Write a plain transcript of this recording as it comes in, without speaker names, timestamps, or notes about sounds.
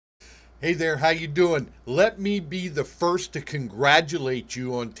Hey there, how you doing? Let me be the first to congratulate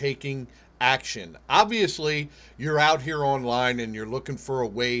you on taking action. Obviously, you're out here online and you're looking for a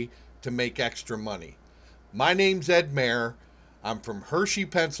way to make extra money. My name's Ed Mayer. I'm from Hershey,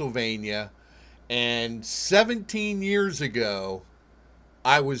 Pennsylvania, and 17 years ago,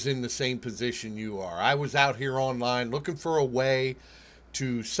 I was in the same position you are. I was out here online looking for a way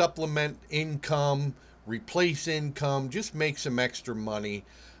to supplement income, replace income, just make some extra money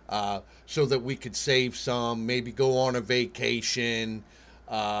so that we could save some, maybe go on a vacation,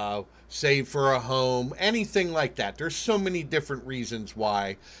 save for a home, anything like that. There's so many different reasons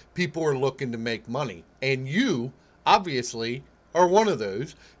why people are looking to make money. And you, obviously, are one of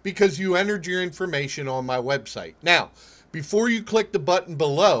those because you entered your information on my website. Now, before you click the button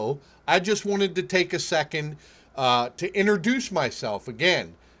below, I just wanted to take a second to introduce myself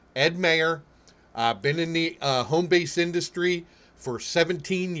again. Ed Mayer. I've been in the home-based industry for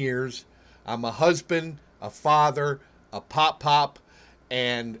 17 years. I'm a husband, a father, a pop,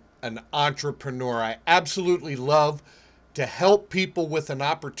 and an entrepreneur. I absolutely love to help people with an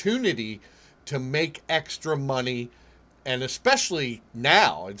opportunity to make extra money, and especially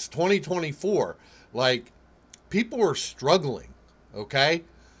now, it's 2024. Like, people are struggling, okay?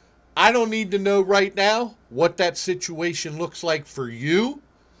 I don't need to know right now what that situation looks like for you,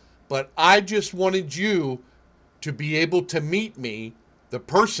 but I just wanted you to be able to meet me, the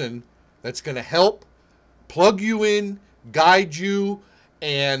person that's going to help plug you in, guide you,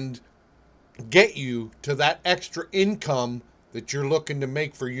 and get you to that extra income that you're looking to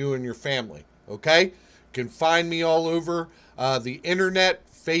make for you and your family, okay? You can find me all over the internet.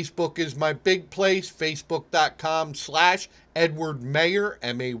 Facebook is my big place, facebook.com/Edward Mayer,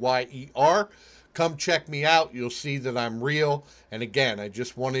 Mayer. Come check me out. You'll see that I'm real. And again, I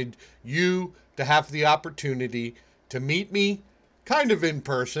just wanted you to have the opportunity to meet me kind of in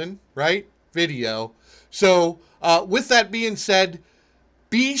person, right? Video. So with that being said,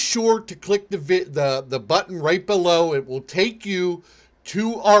 be sure to click the button right below. It will take you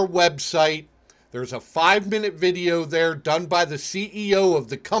to our website. There's a 5-minute video there done by the CEO of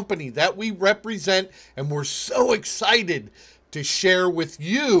the company that we represent, and we're so excited to share with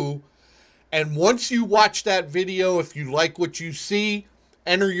you. And once you watch that video, if you like what you see,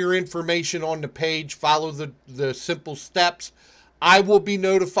 enter your information on the page, follow the simple steps. I will be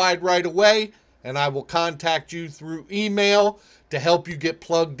notified right away, and I will contact you through email to help you get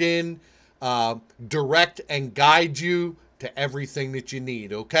plugged in, direct and guide you to everything that you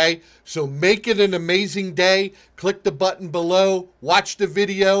need, okay? So make it an amazing day. Click the button below, watch the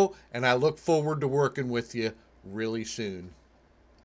video, and I look forward to working with you really soon.